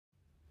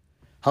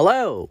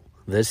Hello,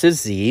 this is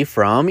Z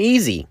from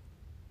Easy,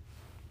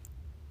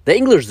 the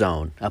English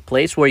Zone, a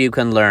place where you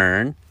can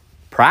learn,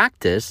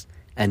 practice,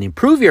 and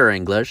improve your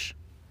English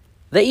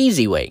the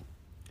easy way.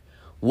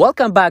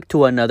 Welcome back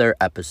to another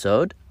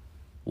episode.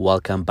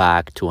 Welcome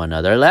back to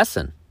another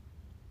lesson.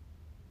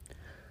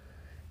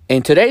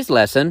 In today's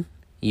lesson,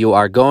 you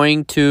are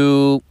going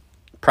to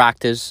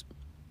practice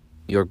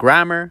your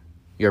grammar,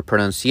 your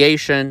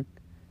pronunciation,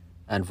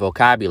 and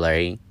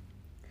vocabulary,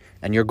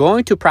 and you're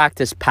going to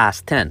practice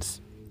past tense.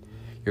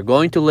 You're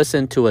going to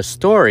listen to a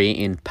story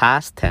in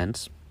past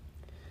tense,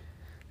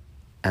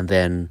 and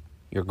then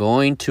you're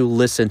going to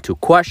listen to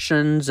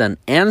questions and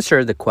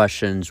answer the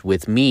questions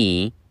with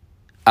me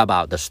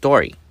about the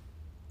story.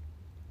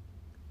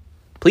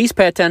 Please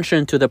pay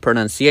attention to the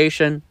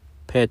pronunciation,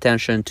 pay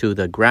attention to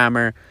the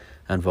grammar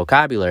and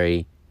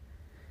vocabulary,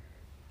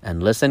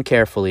 and listen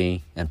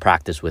carefully and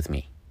practice with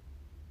me.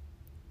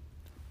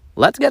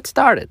 Let's get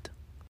started.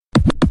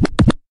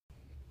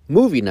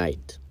 Movie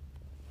night.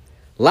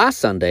 Last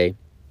Sunday,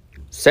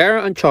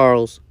 Sarah and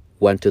Charles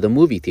went to the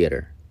movie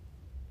theater.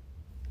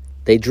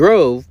 They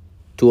drove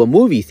to a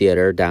movie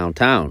theater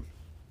downtown.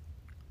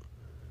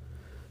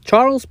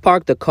 Charles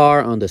parked the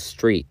car on the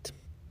street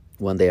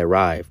when they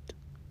arrived.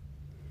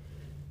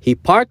 He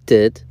parked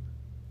it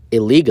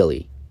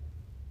illegally,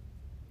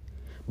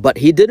 but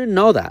he didn't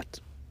know that.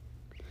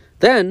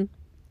 Then,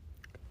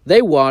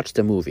 they watched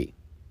a movie.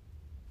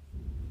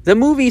 The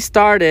movie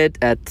started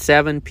at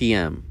 7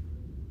 p.m.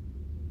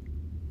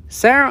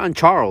 Sarah and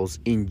Charles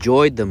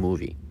enjoyed the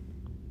movie.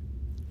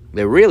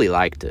 They really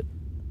liked it.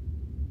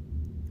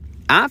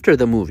 After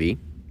the movie,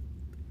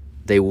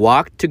 they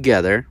walked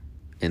together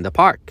in the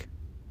park.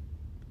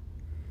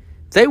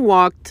 They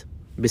walked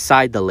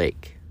beside the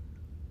lake.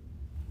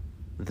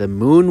 The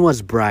moon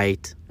was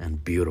bright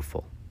and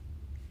beautiful.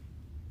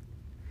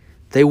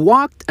 They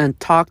walked and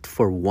talked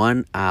for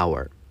 1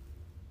 hour.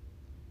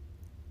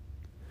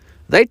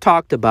 They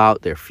talked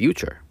about their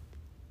future.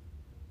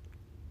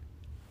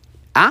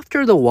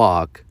 After the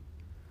walk,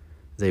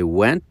 they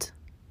went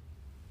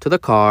to the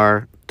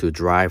car to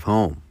drive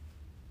home.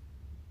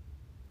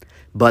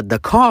 But the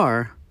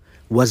car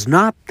was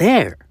not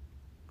there.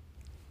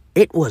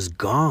 It was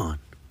gone.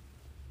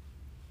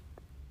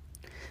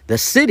 The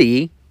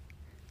city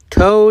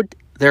towed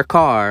their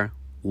car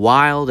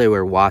while they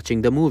were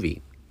watching the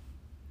movie.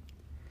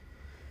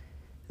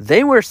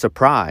 They were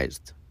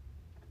surprised,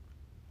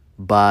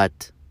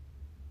 but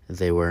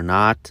they were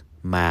not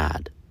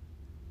mad.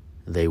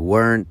 They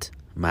weren't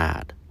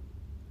mad.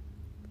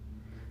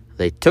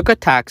 They took a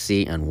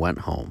taxi and went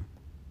home.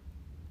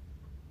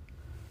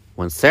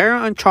 When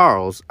Sarah and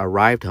Charles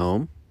arrived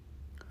home,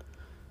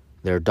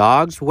 their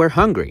dogs were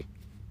hungry.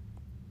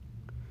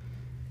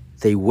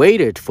 They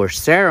waited for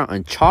Sarah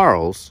and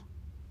Charles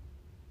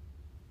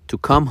to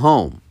come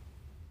home.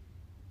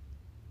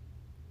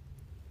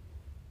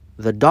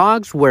 The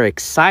dogs were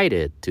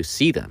excited to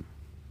see them.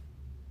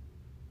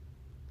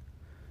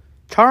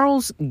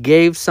 Charles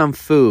gave some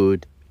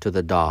food to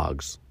the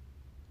dogs.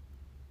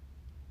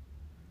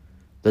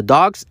 The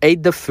dogs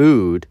ate the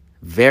food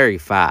very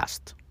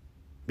fast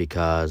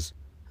because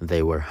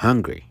they were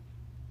hungry.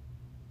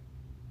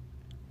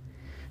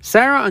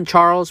 Sarah and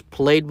Charles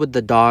played with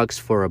the dogs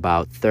for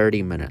about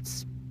 30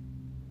 minutes.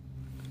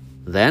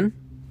 Then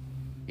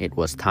it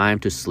was time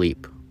to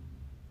sleep.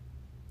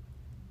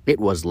 It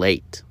was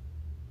late.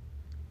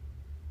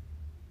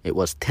 It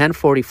was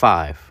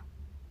 10:45,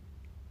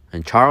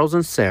 and Charles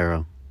and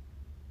Sarah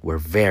were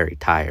very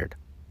tired.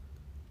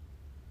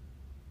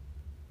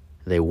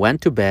 They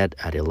went to bed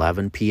at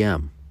 11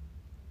 p.m.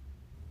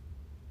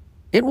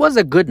 It was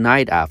a good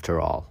night after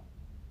all.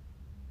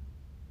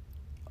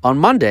 On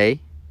Monday,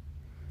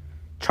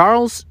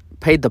 Charles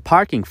paid the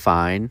parking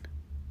fine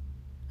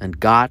and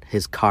got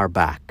his car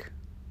back.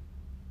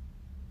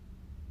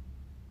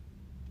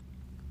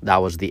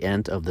 That was the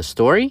end of the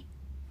story.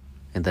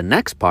 In the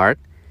next part,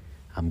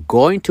 I'm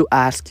going to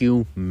ask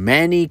you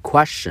many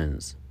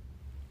questions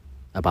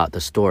about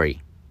the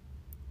story.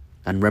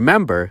 And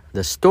remember,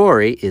 the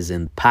story is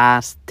in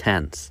past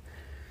tense.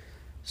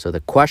 So the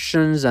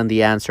questions and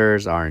the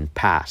answers are in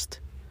past.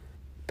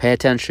 Pay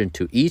attention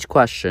to each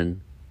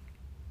question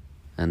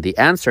and the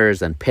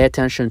answers, and pay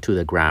attention to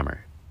the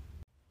grammar.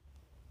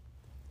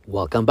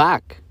 Welcome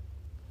back.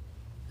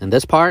 In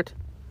this part,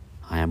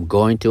 I am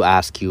going to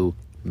ask you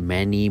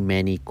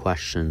many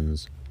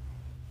questions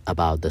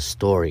about the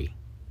story.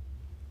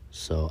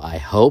 So I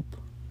hope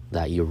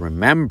that you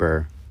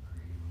remember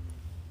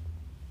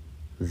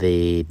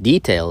the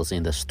details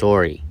in the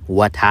story,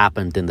 what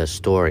happened in the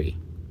story,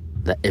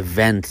 the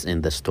events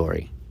in the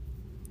story.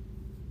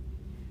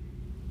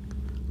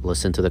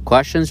 Listen to the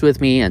questions with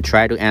me and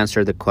try to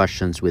answer the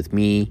questions with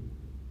me.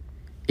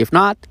 If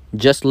not,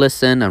 just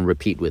listen and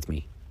repeat with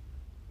me.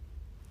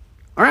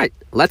 All right,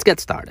 let's get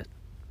started.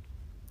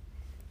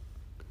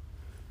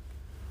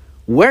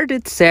 Where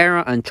did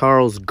Sarah and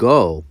Charles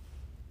go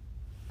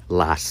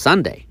last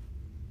Sunday?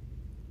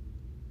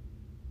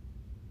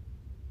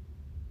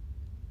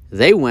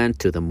 They went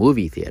to the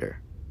movie theater.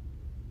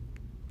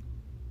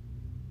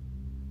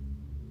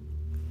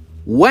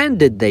 When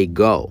did they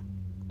go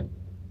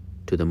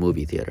to the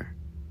movie theater?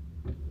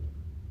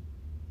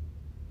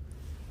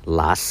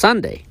 Last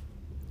Sunday.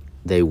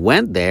 They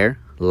went there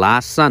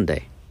last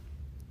Sunday.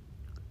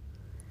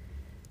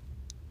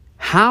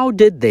 How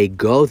did they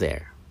go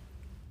there?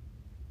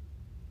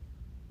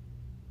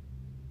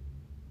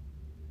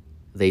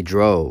 They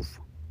drove.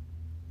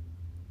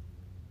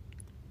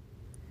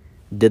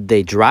 Did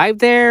they drive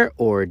there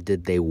or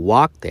did they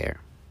walk there?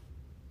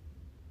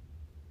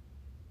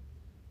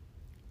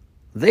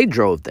 They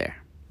drove there.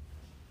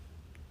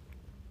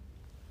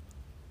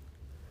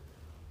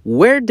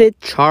 Where did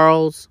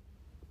Charles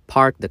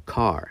park the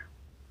car?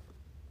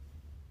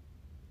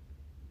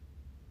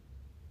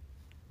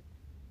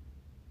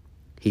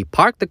 He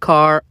parked the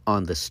car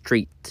on the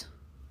street.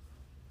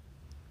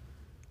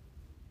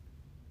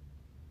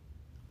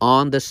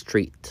 On the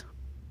street.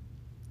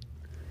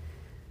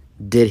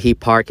 Did he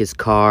park his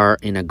car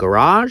in a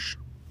garage?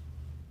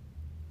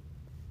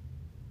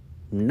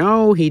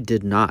 No, he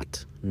did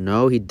not.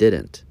 No, he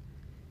didn't.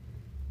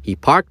 He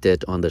parked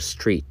it on the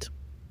street.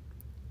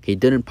 He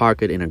didn't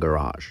park it in a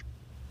garage.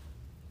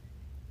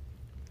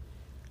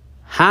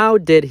 How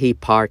did he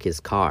park his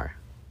car?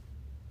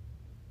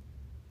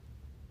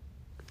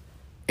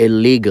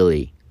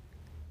 Illegally.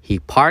 He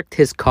parked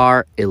his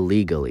car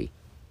illegally.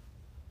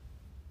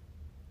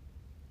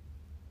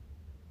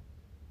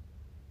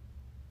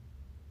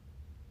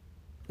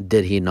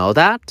 Did he know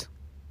that?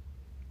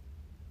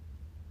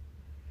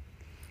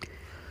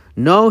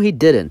 No, he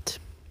didn't.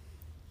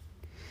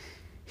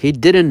 He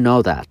didn't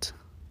know that.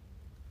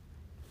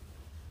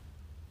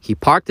 He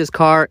parked his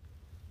car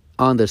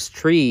on the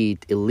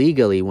street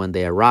illegally when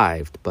they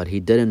arrived, but he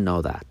didn't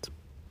know that.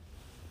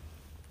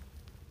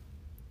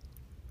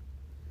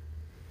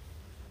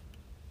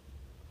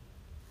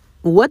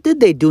 What did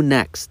they do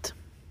next?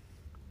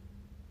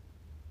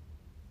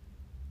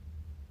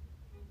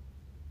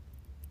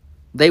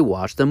 They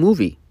watched a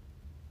movie.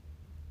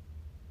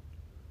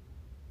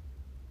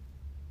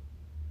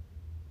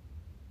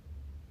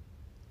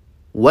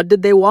 What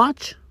did they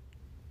watch?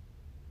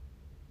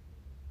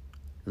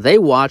 They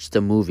watched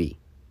a movie.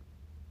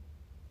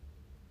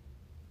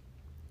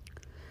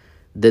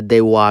 Did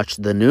they watch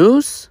the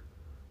news?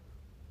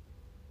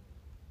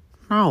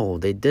 No,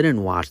 they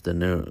didn't watch the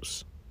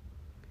news.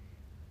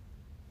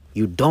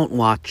 You don't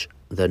watch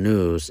the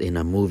news in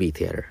a movie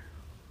theater.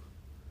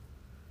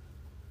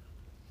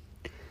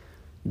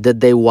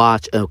 Did they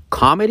watch a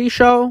comedy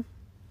show?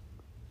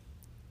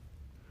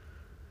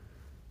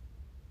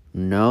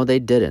 No, they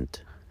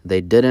didn't.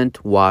 They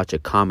didn't watch a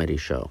comedy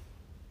show.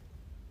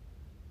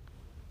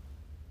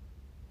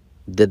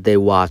 Did they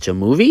watch a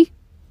movie?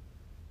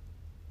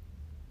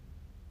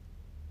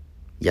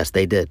 Yes,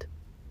 they did.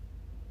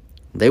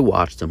 They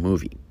watched a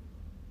movie.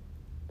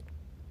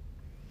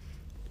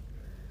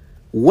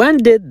 When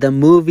did the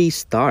movie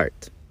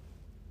start?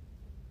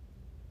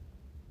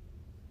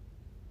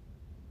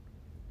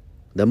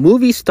 The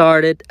movie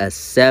started at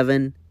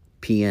 7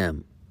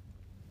 p.m.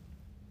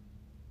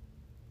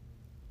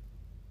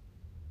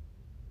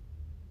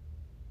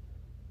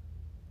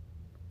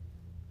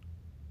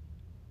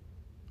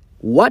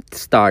 What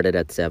started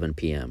at 7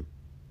 p.m.?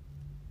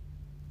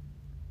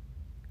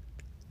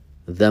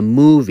 The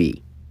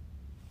movie.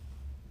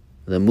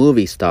 The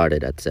movie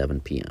started at 7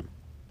 p.m.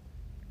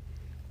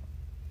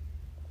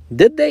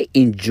 Did they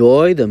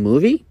enjoy the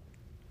movie?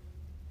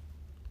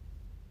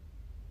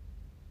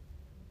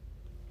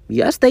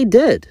 Yes, they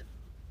did.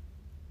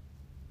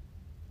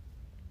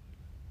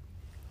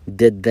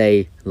 Did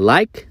they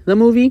like the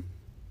movie?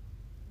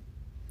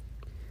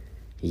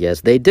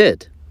 Yes, they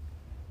did.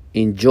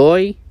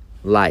 Enjoy,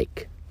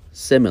 like,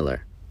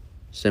 similar.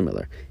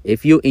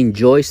 If you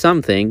enjoy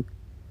something,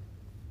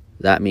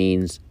 that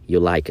means you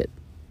like it.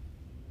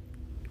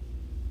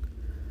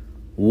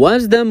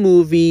 Was the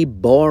movie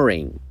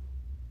boring?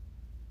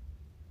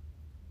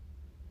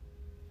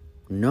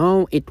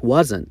 No, it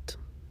wasn't.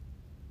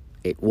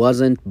 It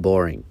wasn't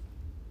boring.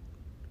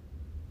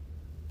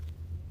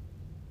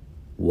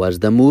 Was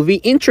the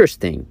movie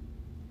interesting?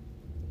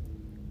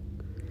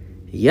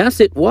 Yes,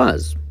 it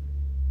was.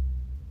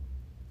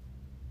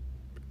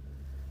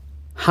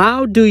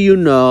 How do you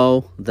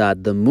know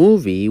that the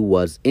movie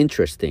was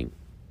interesting?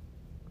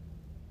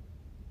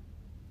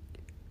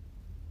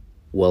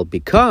 Well,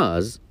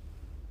 because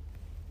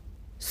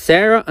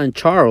Sarah and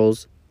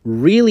Charles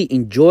really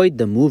enjoyed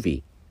the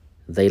movie.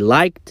 They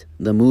liked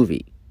the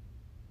movie.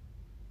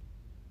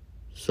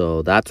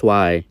 So that's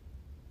why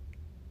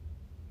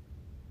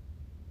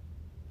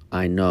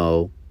I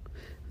know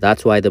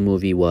that's why the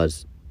movie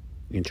was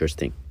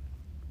interesting.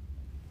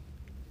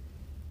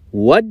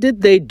 What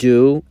did they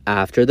do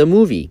after the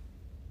movie?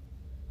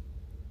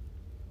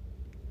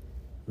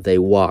 They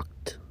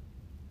walked.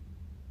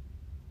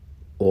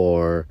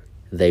 Or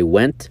they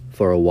went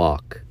for a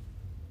walk.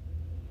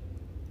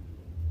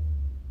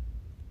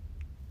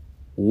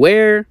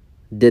 Where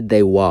did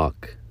they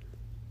walk?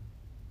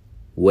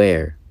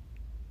 Where?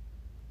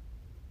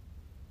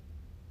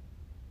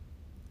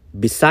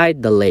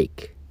 Beside the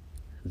lake.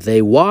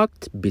 They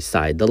walked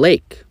beside the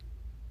lake.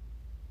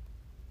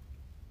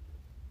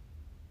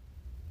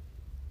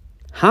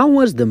 How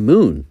was the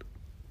moon?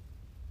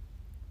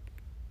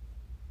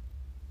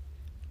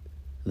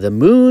 The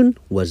moon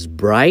was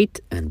bright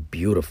and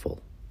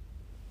beautiful.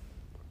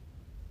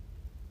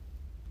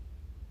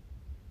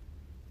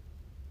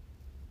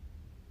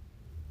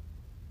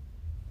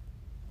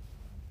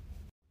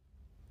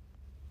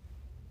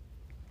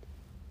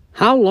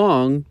 How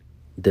long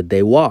did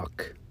they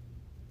walk?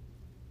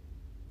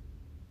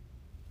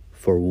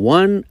 For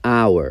 1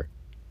 hour.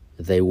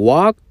 They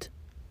walked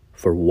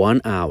for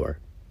 1 hour.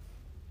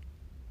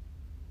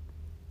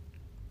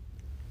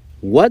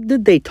 What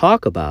did they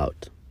talk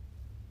about?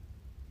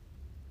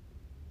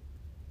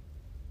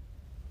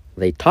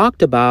 They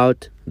talked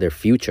about their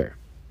future.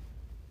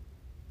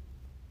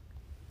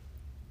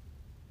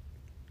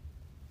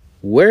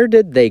 Where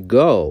did they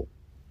go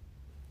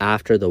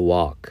after the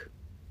walk?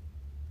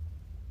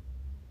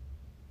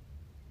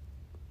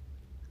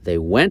 They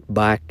went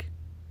back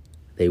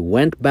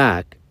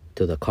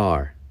to the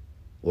car,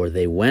 or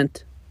they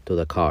went to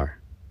the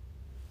car.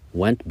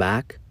 Went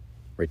back,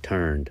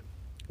 returned.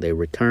 They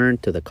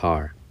returned to the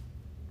car.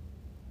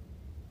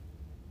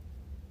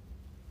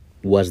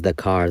 Was the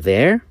car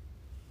there?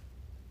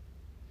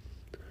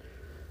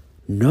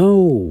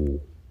 No,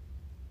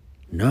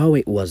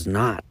 it was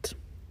not.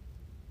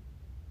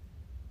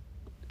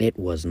 It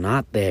was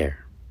not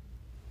there.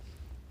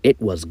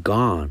 It was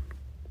gone.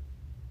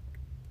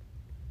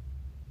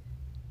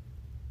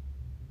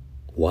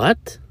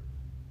 What?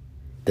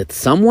 Did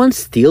someone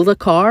steal the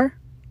car?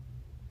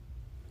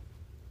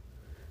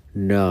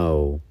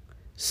 No,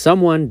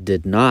 someone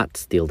did not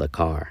steal the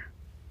car.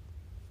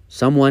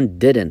 Someone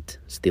didn't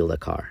steal the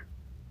car.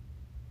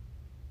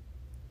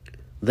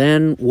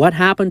 Then what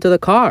happened to the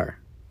car?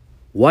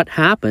 What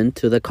happened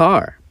to the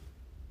car?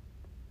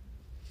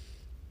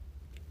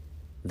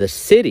 The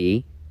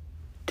city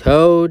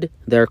towed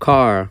their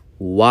car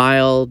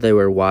while they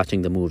were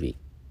watching the movie.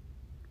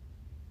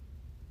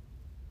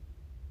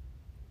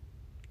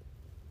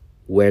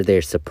 Were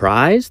they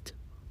surprised?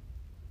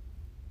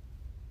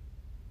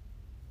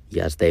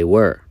 Yes, they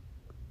were.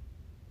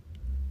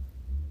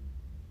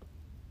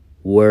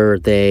 Were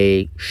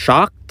they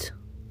shocked?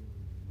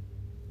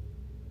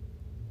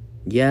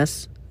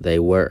 Yes, they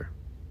were.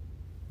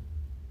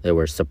 They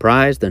were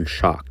surprised and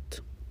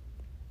shocked.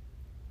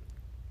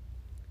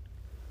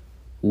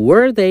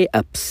 Were they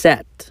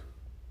upset?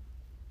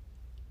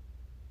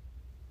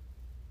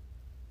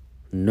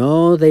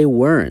 No, they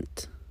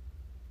weren't.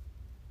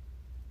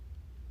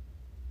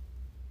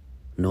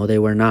 No, they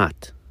were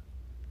not.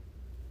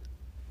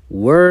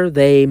 Were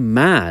they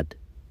mad?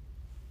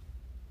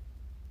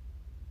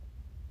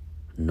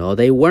 No,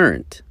 they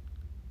weren't.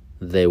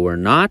 They were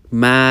not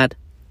mad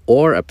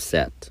or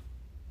upset.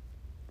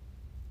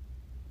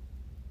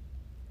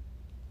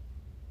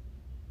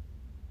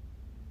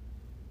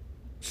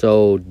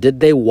 So, did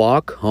they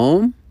walk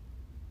home?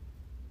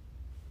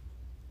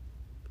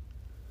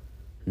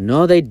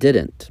 No, they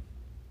didn't.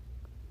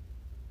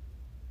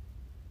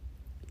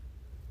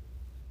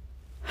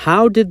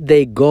 How did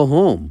they go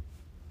home?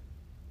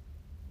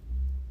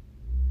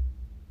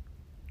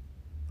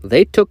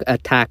 They took a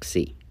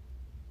taxi.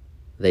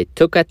 They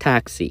took a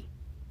taxi.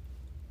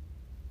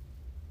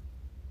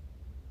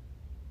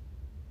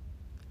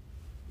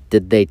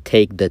 Did they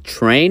take the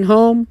train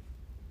home?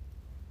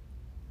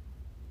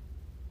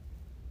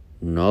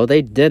 No,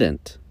 they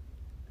didn't.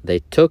 They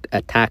took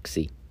a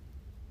taxi.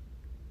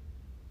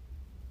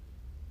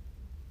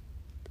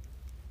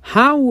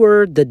 How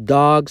were the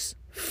dogs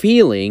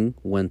feeling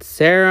when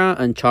Sarah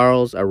and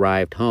Charles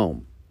arrived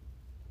home?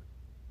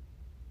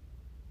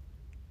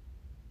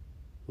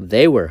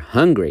 They were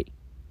hungry.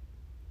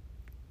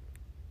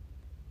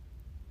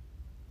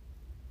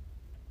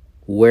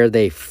 Were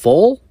they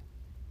full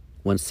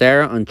when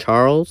Sarah and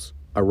Charles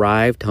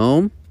arrived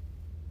home?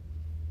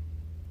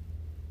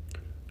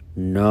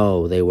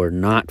 No, they were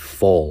not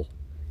full.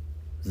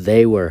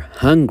 They were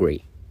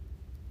hungry.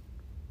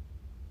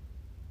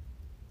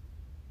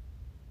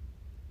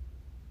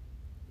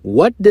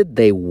 What did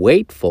they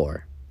wait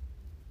for?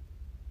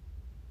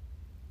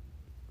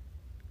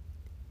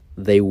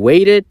 They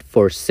waited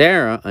for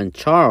Sarah and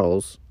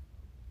Charles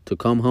to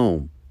come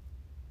home.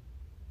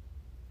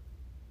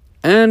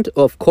 And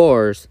of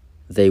course,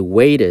 they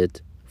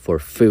waited for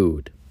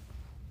food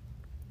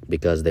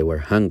because they were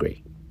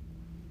hungry.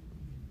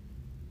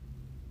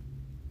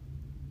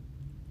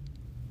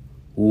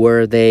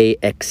 Were they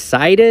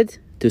excited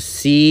to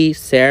see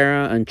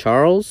Sarah and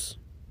Charles?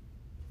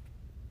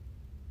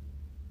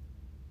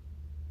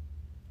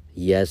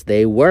 Yes,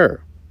 they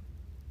were.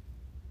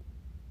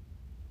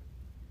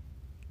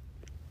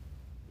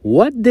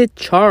 What did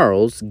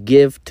Charles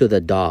give to the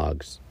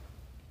dogs?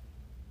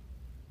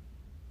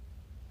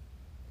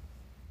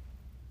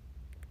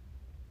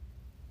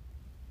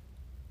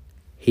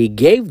 He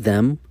gave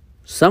them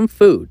some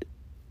food.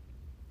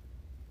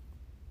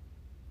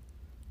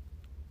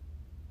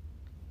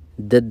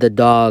 Did the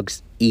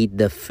dogs eat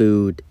the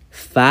food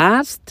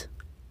fast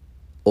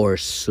or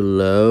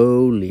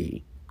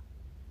slowly?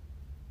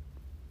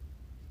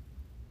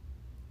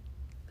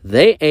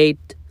 They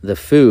ate the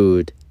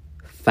food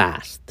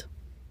fast.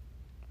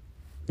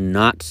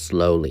 not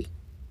slowly.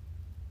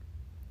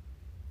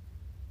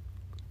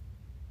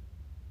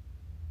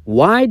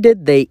 Why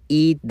did they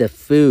eat the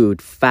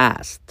food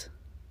fast?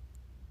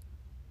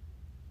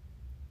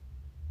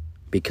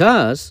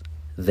 Because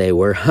they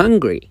were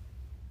hungry.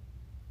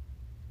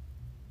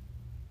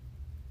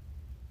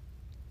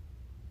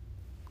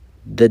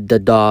 Did the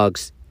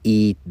dogs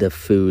eat the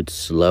food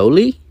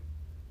slowly?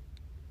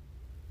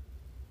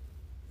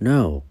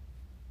 No,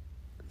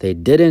 they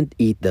didn't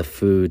eat the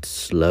food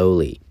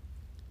slowly.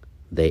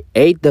 They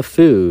ate the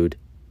food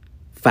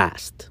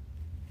fast.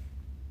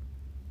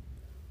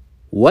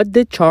 What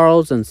did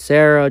Charles and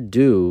Sarah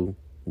do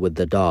with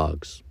the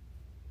dogs?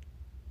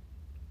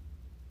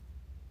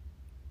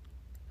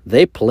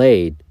 They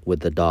played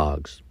with the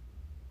dogs.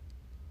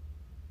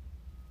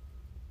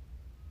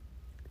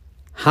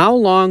 How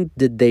long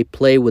did they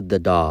play with the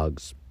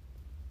dogs?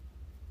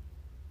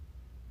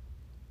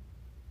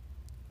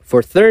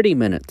 For 30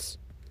 minutes.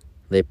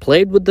 They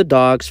played with the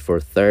dogs for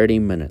 30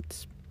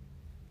 minutes.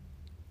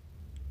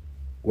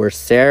 Were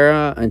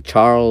Sarah and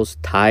Charles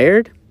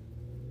tired?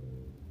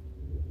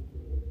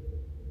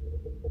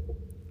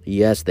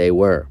 Yes, they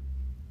were.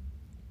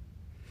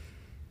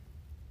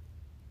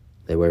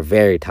 They were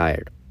very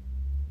tired.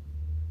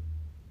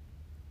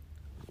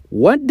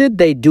 What did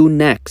they do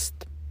next?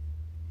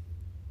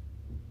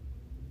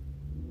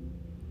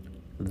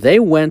 They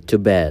went to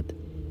bed.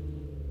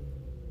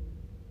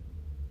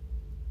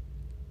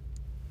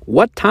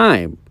 What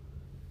time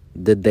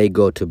did they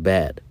go to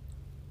bed?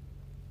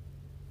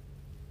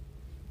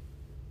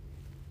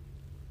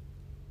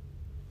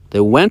 They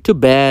went to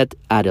bed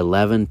at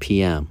 11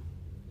 p.m.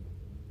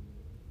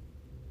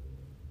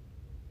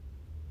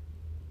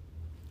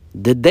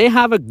 Did they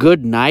have a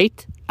good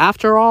night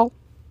after all?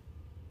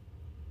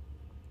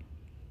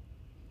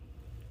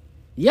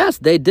 Yes,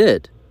 they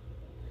did.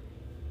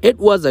 It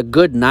was a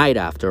good night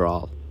after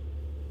all.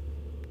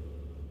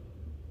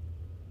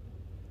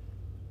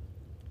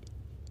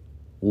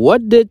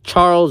 What did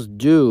Charles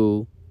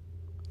do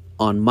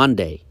on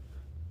Monday,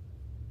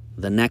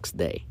 the next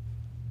day?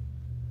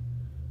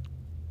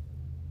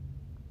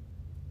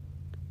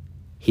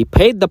 He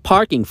paid the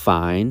parking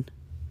fine.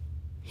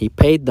 He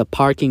paid the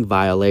parking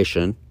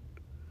violation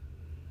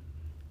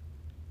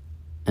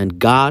and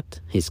got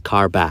his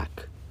car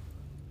back.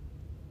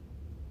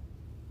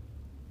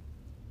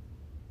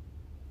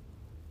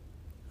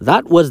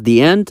 That was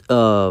the end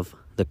of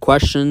the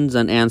questions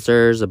and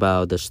answers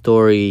about the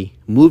story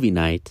Movie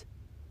Night.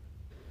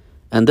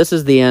 And this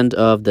is the end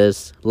of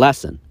this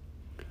lesson.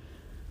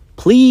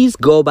 Please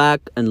go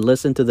back and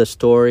listen to the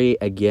story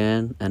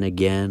again and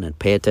again and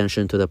pay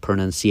attention to the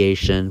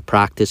pronunciation.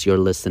 Practice your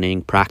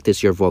listening,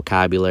 practice your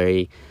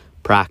vocabulary,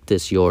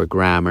 practice your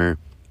grammar,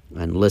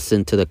 and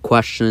listen to the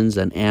questions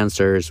and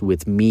answers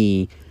with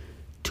me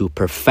to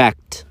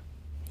perfect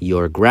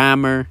your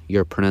grammar,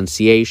 your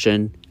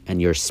pronunciation,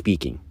 and your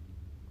speaking.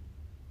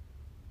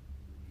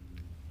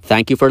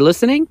 Thank you for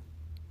listening.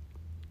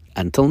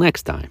 Until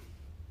next time.